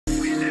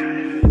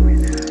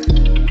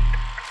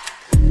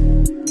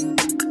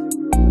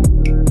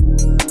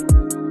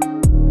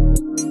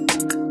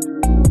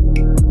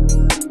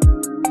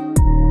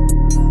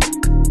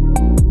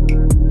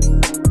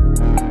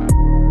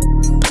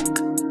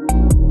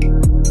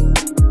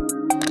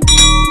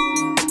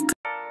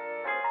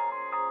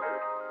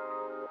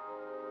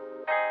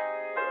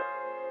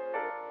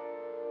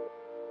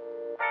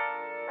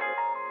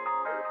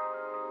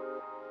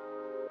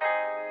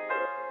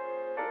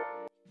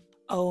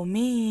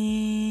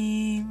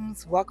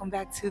dreams. Welcome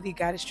back to the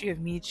Goddessry of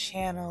Me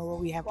channel, where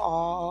we have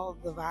all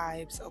the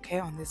vibes, okay,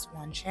 on this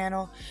one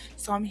channel.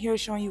 So I'm here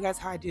showing you guys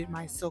how I did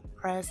my silk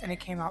press, and it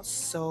came out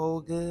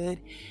so good.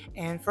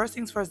 And first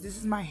things first, this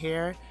is my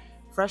hair,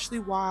 freshly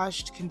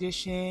washed,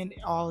 conditioned,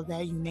 all of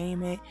that, you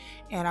name it.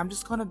 And I'm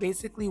just gonna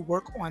basically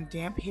work on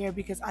damp hair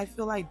because I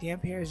feel like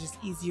damp hair is just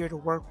easier to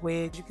work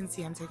with. As you can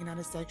see, I'm taking out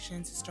a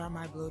section to start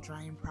my blow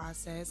drying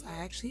process.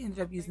 I actually ended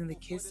up using the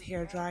Kiss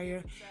hair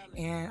dryer,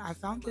 and I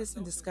found this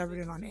and discovered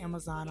it on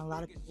Amazon. A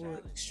lot of people were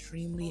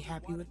extremely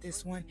happy with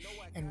this one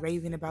and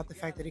raving about the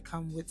fact that it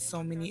comes with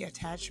so many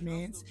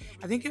attachments.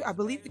 I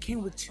believe it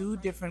came with 2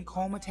 different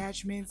comb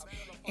attachments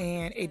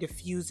and a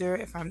diffuser,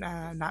 if I'm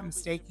not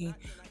mistaken.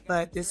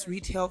 But this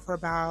retailed for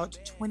about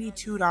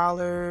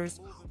 $22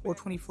 or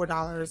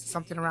 $24,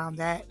 something around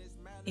that.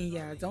 And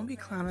yeah, don't be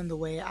clowning the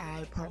way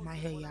I part my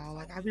hair, y'all.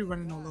 Like, I be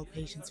running on low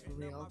patience for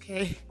real,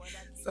 okay?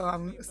 So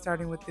I'm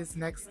starting with this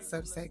next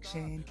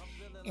subsection,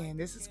 and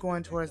this is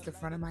going towards the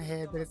front of my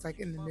head, but it's like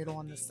in the middle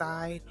on the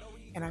side.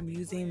 And I'm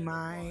using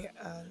my,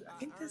 I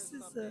think this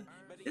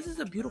is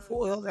a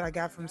beautiful oil that I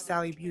got from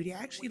Sally Beauty. I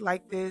actually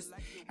like this,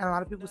 and a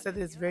lot of people said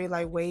that it's very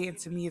lightweight, and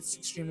to me it's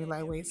extremely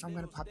lightweight. So I'm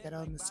gonna pop that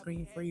on the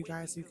screen for you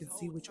guys so you can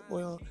see which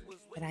oil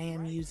that I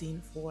am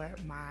using for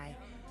my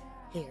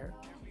hair.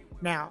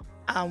 Now,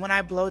 when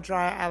I blow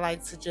dry, I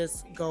like to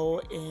just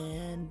go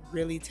and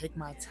really take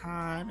my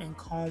time and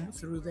comb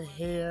through the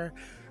hair.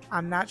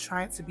 I'm not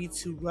trying to be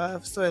too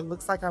rough, so it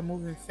looks like I'm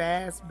moving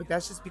fast, but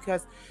that's just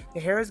because the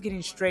hair is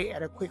getting straight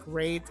at a quick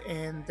rate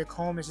and the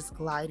comb is just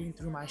gliding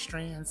through my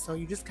strands. So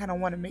you just kind of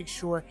want to make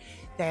sure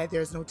that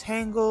there's no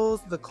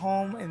tangles. The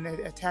comb and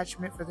the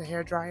attachment for the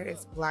hair dryer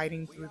is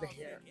gliding through the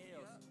hair.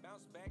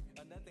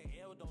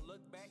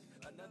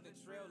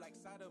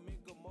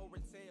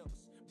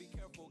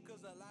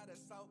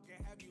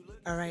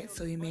 Alright,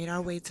 so we made our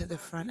way to the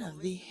front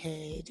of the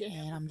head,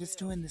 and I'm just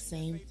doing the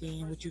same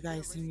thing, what you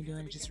guys see me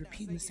doing, just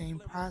repeating the same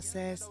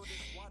process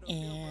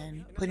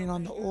and putting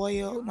on the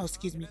oil, no,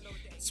 excuse me,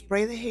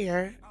 spray the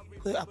hair,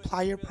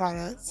 apply your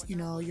products, you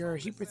know, your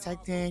heat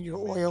protectant, your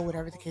oil,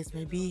 whatever the case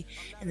may be,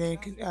 and then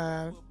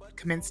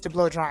commence to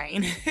blow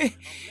drying.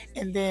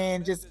 And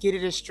then just get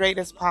it as straight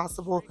as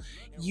possible.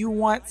 You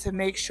want to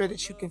make sure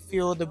that you can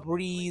feel the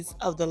breeze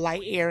of the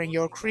light air in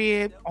your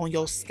crib on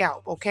your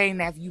scalp, okay?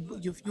 Now if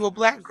you're a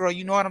black girl,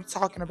 you know what I'm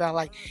talking about.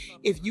 Like,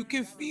 if you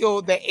can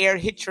feel the air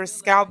hit your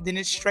scalp, then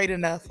it's straight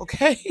enough,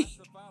 okay?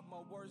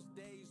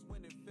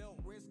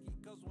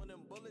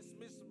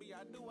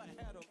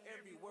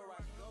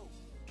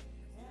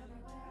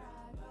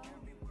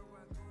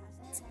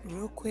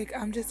 Real quick,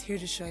 I'm just here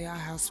to show y'all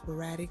how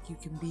sporadic you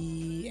can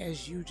be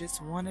as you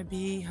just want to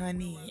be,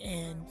 honey,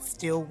 and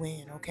still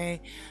win,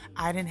 okay?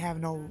 I didn't have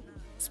no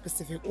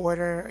specific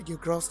order. Your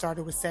girl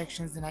started with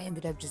sections, and I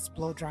ended up just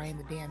blow drying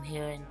the damn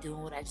hair and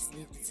doing what I just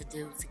needed to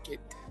do to get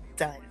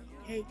done,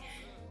 okay?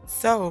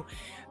 So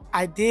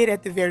I did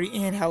at the very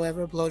end,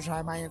 however, blow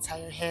dry my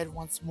entire head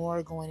once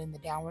more, going in the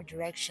downward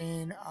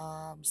direction.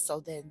 So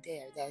then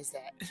there's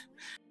that.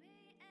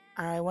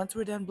 Alright, once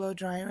we're done blow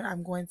drying,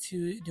 I'm going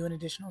to do an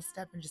additional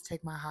step and just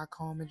take my hot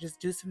comb and just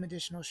do some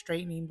additional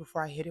straightening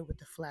before I hit it with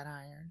the flat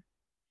iron.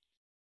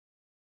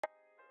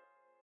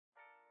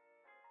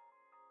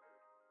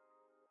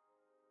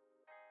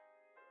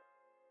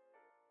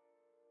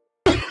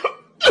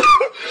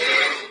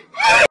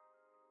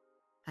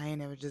 I ain't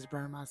never just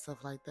burned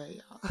myself like that,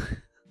 y'all.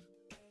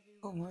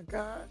 Oh my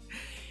god.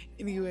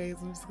 Anyways,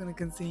 I'm just gonna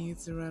continue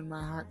to run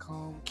my hot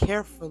comb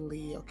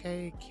carefully,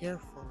 okay?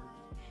 Carefully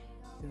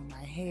through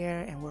my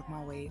hair and work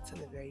my way to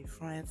the very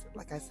front.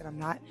 Like I said, I'm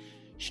not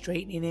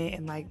straightening it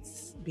and like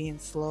being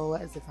slow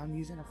as if I'm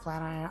using a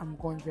flat iron. I'm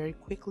going very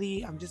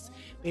quickly. I'm just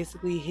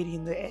basically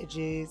hitting the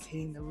edges,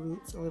 hitting the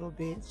roots a little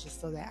bit,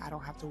 just so that I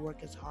don't have to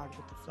work as hard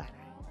with the flat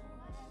iron.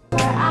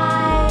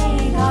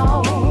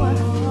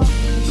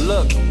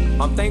 Look,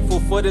 I'm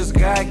thankful for this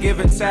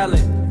God-given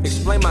talent.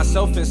 Explain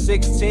myself in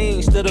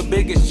 16, still the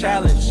biggest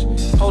challenge.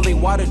 Holy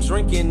water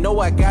drinking,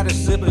 know I gotta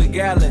sip a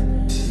gallon.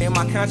 And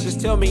my conscience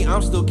tell me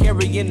I'm still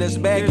carrying this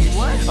baggage.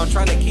 I'm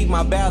trying to keep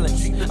my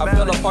balance. I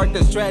fell apart,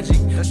 that's tragic.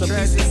 Some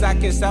pieces I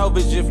can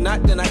salvage, if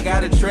not, then I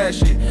gotta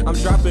trash it. I'm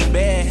dropping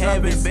bad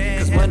habits,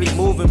 cause money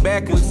moving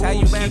backwards. How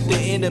you keep the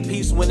inner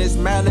peace when it's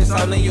malice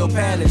all in your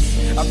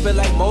palace? I feel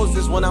like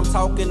Moses when I'm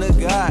talking to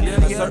God.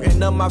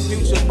 Uncertain of my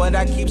future, but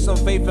I keep some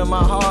faith in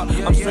my heart.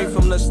 I'm straight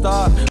from the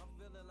start.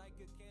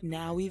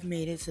 Now we've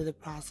made it to the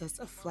process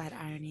of flat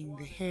ironing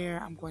the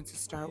hair. I'm going to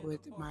start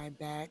with my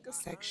back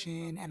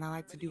section, and I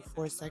like to do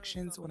 4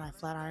 sections when I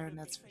flat iron,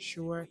 that's for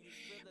sure.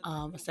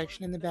 A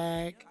section in the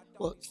back,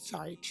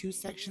 2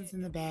 sections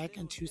in the back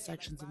and 2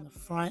 sections in the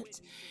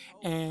front.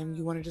 And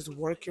you want to just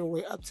work your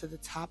way up to the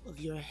top of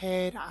your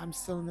head. I'm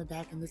still in the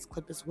back in this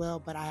clip as well,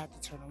 but I had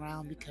to turn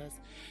around because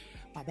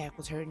my back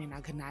was hurting and I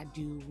could not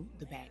do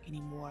the back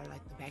anymore,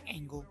 like the back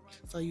angle.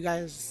 So you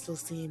guys are still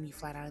seeing me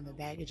flat iron the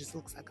back. It just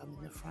looks like I'm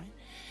in the front.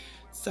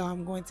 So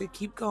I'm going to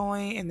keep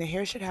going, and the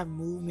hair should have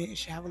movement. It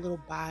should have a little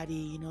body,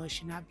 you know, it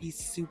should not be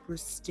super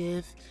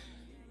stiff.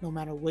 no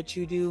matter what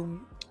you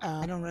do.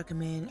 I don't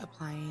recommend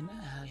applying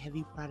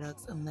heavy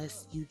products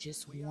unless you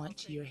just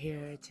want your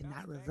hair to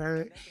not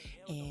revert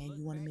and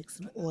you want to mix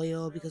some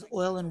oil, because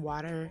oil and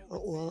water or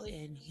oil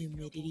and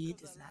humidity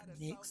does not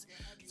mix.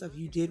 So if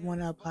you did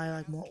want to apply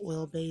like more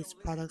oil based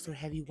products or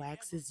heavy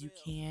waxes, you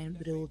can,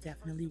 but it will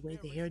definitely weigh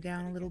the hair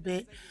down a little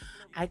bit.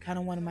 I kind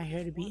of wanted my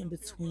hair to be in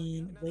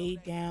between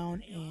weighed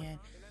down and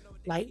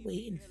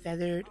lightweight and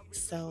feathered,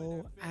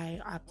 so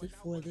I opted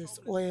for this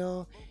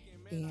oil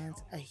and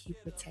a heat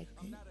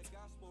protectant.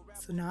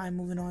 So now I'm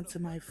moving on to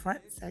my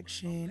front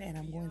section, and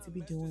I'm going to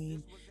be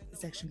doing the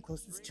section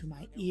closest to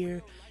my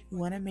ear. You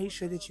want to make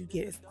sure that you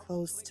get as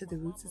close to the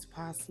roots as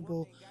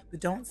possible, but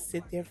don't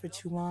sit there for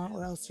too long,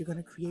 or else you're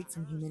going to create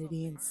some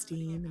humidity and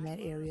steam in that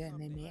area, and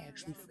they may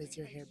actually frizz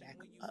your hair back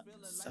up.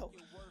 So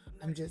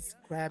I'm just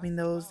grabbing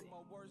those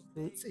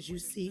roots as you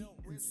see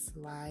and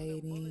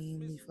sliding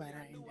the flat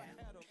iron down.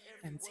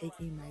 I'm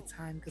taking my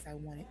time because I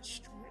want it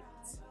straight.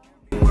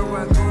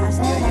 Everywhere I go,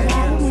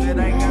 said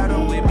I got her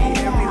with me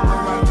everywhere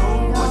I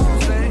go. What you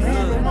say?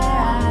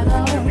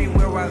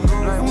 Everywhere I go,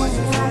 like what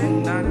you say?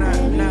 Nah, nah,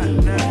 nah,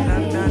 nah, nah,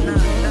 nah, nah,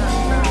 nah.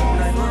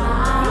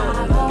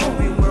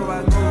 Everywhere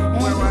I go,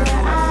 where I go,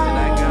 said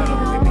I got her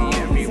with me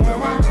everywhere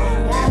I go,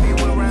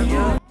 everywhere I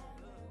go.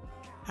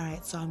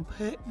 Alright, so I'm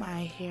put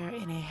my hair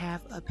in a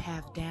half up,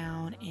 half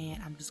down,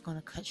 and I'm just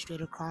gonna cut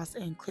straight across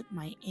and clip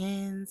my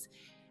ends.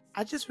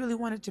 I just really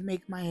wanted to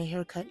make my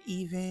haircut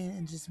even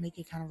and just make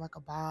it kind of like a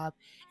bob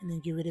and then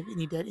get rid of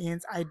any dead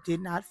ends. I did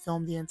not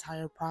film the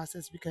entire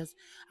process because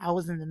I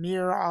was in the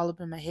mirror all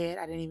up in my head.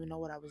 I didn't even know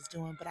what I was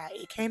doing, but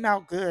it came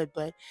out good.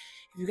 But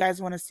if you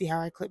guys want to see how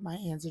I clip my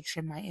ends or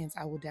trim my ends,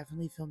 I will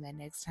definitely film that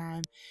next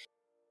time.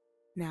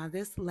 Now,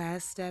 this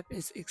last step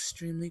is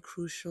extremely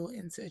crucial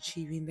into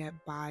achieving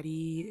that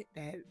body,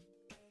 that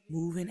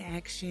move in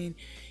action.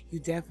 You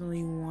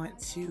definitely want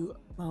to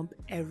bump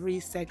every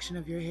section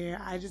of your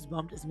hair. I just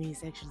bumped as many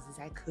sections as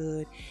I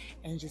could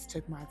and just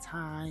took my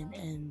time.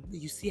 And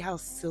you see how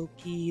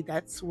silky,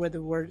 that's where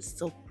the word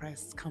silk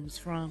press comes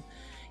from.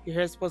 Your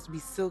hair is supposed to be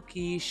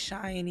silky,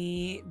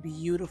 shiny,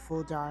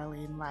 beautiful,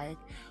 darling. Like,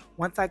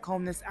 once I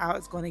comb this out,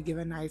 it's going to give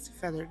a nice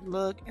feathered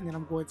look, and then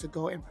I'm going to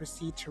go and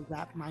proceed to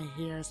wrap my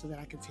hair so that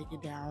I can take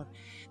it down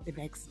the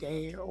next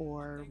day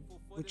or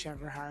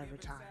whichever, however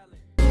time.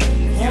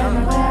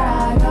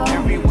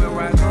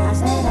 Everywhere I go,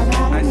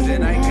 I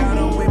said I got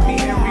her with me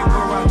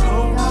everywhere I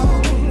go.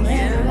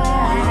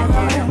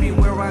 Yeah,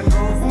 everywhere I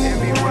go,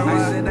 everywhere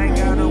I said I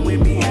got her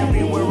with me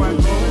everywhere I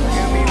go,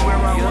 everywhere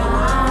I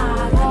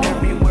go,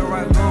 everywhere I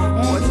go.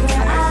 What you say?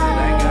 I said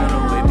I got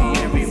her with me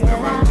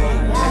everywhere I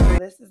go.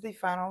 This is the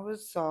final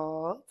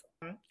result.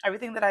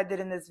 Everything that I did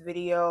in this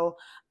video,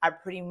 I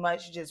pretty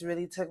much just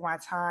really took my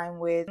time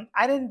with.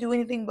 I didn't do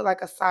anything but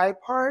like a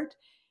side part,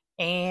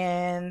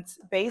 and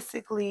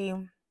basically,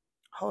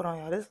 hold on,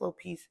 y'all, this little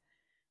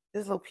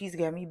piece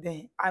got me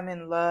bent. I'm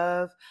in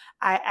love.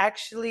 I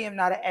actually am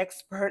not an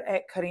expert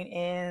at cutting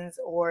ends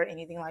or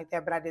anything like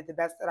that, but I did the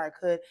best that I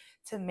could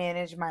to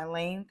manage my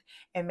length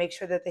and make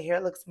sure that the hair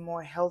looks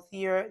more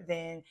healthier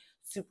than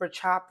super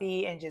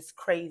choppy and just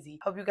crazy.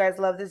 Hope you guys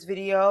love this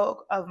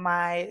video of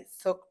my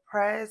silk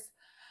press.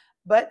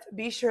 But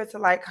be sure to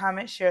like,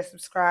 comment, share,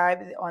 subscribe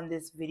on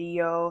this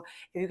video.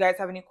 If you guys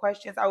have any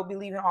questions, I will be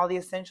leaving all the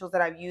essentials that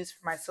I've used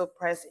for my silk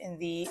press in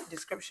the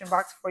description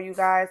box for you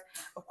guys.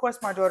 Of course,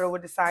 my daughter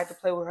would decide to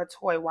play with her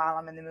toy while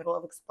I'm in the middle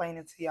of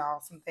explaining to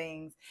y'all some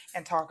things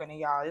and talking to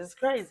y'all. This is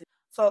crazy.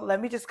 So let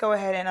me just go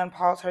ahead and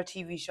unpause her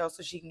TV show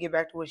so she can get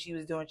back to what she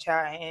was doing,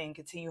 chat, and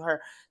continue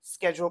her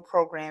scheduled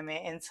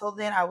programming. Until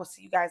then, I will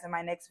see you guys in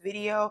my next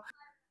video.